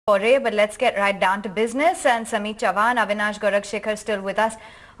But let's get right down to business. And Sameet Chavan, Avinash Gorakshekhar still with us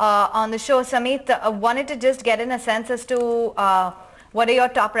on the show. Sameet, wanted to just get in a sense as to what are your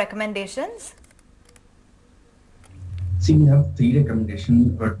top recommendations? See, we have three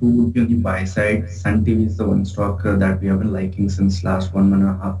recommendations. Two would be on the buy side. Sun TV is the one stock that we have been liking since last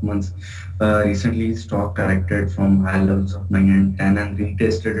 1.5 months. Recently, stock corrected from high levels of 9 and 10 and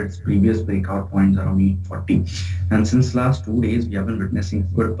retested its previous breakout points around 840. And since last 2 days, we have been witnessing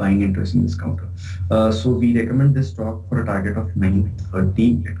good buying interest in this counter. So we recommend this stock for a target of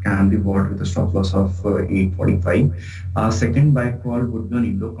 930. It can be bought with a stop loss of 845. Our second buy call would be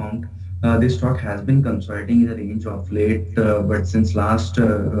on Indocount. This stock has been consolidating in a range of late, but since last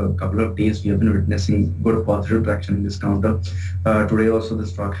couple of days, we have been witnessing good positive traction in this counter. Today also, the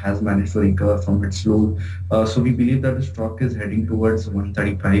stock has managed to recover from its low. So we believe that the stock is heading towards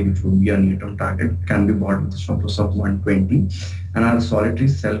 135, which would be a near-term target. Can be bought with a stop loss of 120. And our solitary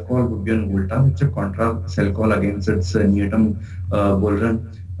sell call would be on Voltas, which is a contra sell call against its near-term bull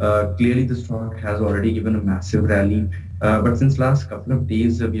run. Clearly, the stock has already given a massive rally. But since last couple of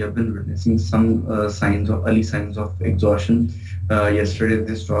days, we have been witnessing some early signs of exhaustion. Yesterday,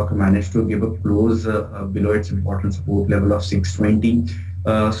 this stock managed to give a close below its important support level of 620.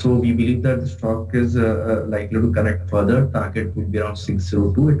 So we believe that the stock is likely to correct further. Target would be around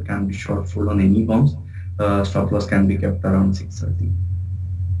 602. It can be short sold on any bounce. Stop loss can be kept around 630.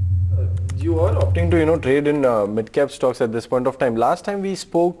 You are opting to trade in mid-cap stocks at this point of time. Last time we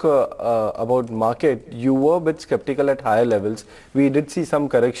spoke about market, you were a bit skeptical at higher levels. We did see some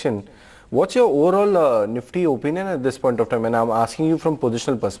correction. What's your overall Nifty opinion at this point of time? And I'm asking you from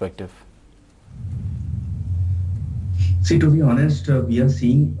positional perspective. See, to be honest, we are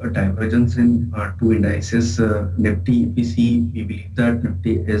seeing a divergence in two indices. Nifty, if we see, we believe that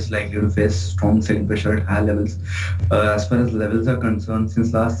Nifty is likely to face strong selling pressure at high levels. As far as levels are concerned,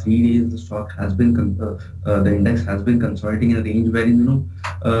 since last 3 days, the stock has been, the index has been consolidating in a range wherein,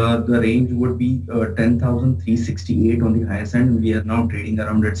 the range would be 10,368 on the highest end. We are now trading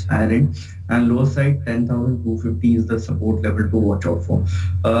around its higher end. And lower side 10,250 is the support level to watch out for.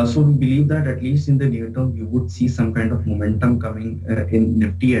 So we believe that at least in the near term, you would see some kind of momentum coming in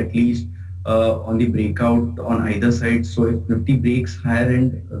Nifty, at least on the breakout on either side. So if Nifty breaks higher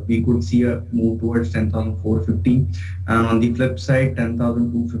end, we could see a move towards 10,450. And on the flip side,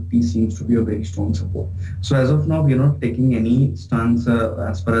 10,250 seems to be a very strong support. So as of now, we are not taking any stance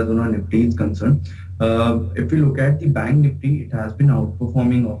as far as Nifty is concerned. If we look at the Bank Nifty, it has been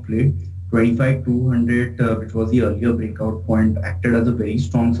outperforming of late. 25,200, which was the earlier breakout point, acted as a very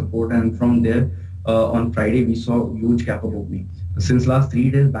strong support, and from there on Friday we saw huge gap up opening. Since last 3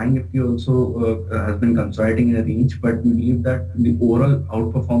 days, Bank Nifty also has been consolidating in a range, but we believe that the overall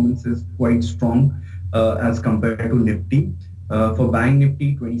outperformance is quite strong as compared to Nifty. For Bank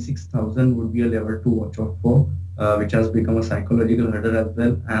Nifty, 26,000 would be a level to watch out for, which has become a psychological hurdle as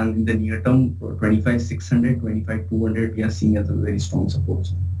well. And in the near term, 25,600, 25,200, we are seeing as a very strong support.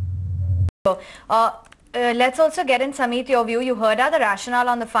 Let's also get in, Sameet, your view. You heard the rationale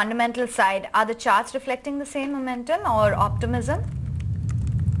on the fundamental side. Are the charts reflecting the same momentum or optimism?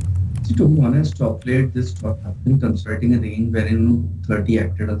 See, to be honest, of late this stock has been consolidating a range wherein 30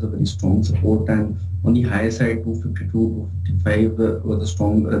 acted as a very strong support, and on the higher side 252, 255 was a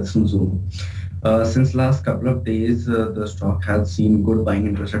strong resistance zone. Since last couple of days, the stock has seen good buying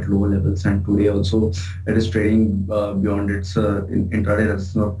interest at lower levels, and today also it is trading beyond its intraday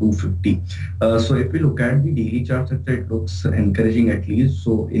resistance of 250. So if we look at the daily chart, it looks encouraging at least.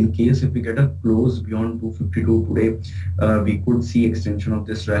 So in case if we get a close beyond 252 today, we could see extension of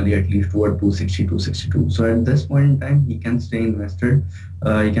this rally at least toward 260, 262. So at this point in time, he can stay invested.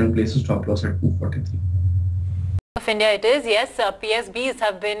 He can place a stop loss at 243. Of India it is, yes. PSBs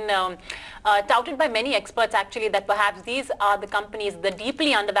have been touted by many experts actually that perhaps these are the companies, the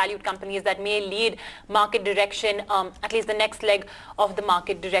deeply undervalued companies that may lead market direction, at least the next leg of the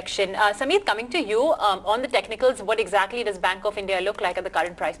market direction. Sameet, coming to you on the technicals, what exactly does Bank of India look like at the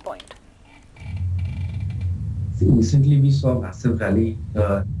current price point? Recently we saw massive rally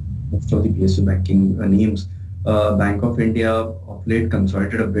most of the PSU banking names. Bank of India of late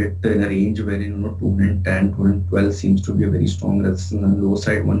consolidated a bit in a range wherein 210, 212 seems to be a very strong resistance, and low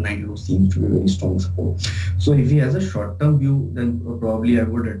side 192 seems to be a very strong support. So if he has a short-term view, then probably I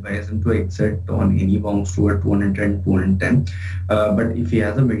would advise him to exit on any bounce toward 210, 210. But if he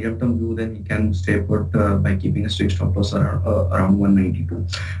has a medium-term view, then he can stay put by keeping a strict stop loss around 192.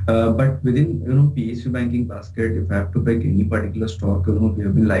 But within PSU banking basket, if I have to pick any particular stock, we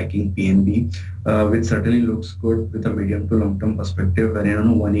have been liking PNB, which certainly looks looks good with a medium to long term perspective, where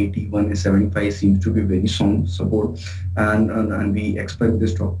 180, 175 seems to be very strong support, and we expect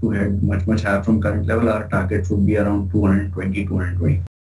this stock to head much higher from current level. Our target would be around 220, 220.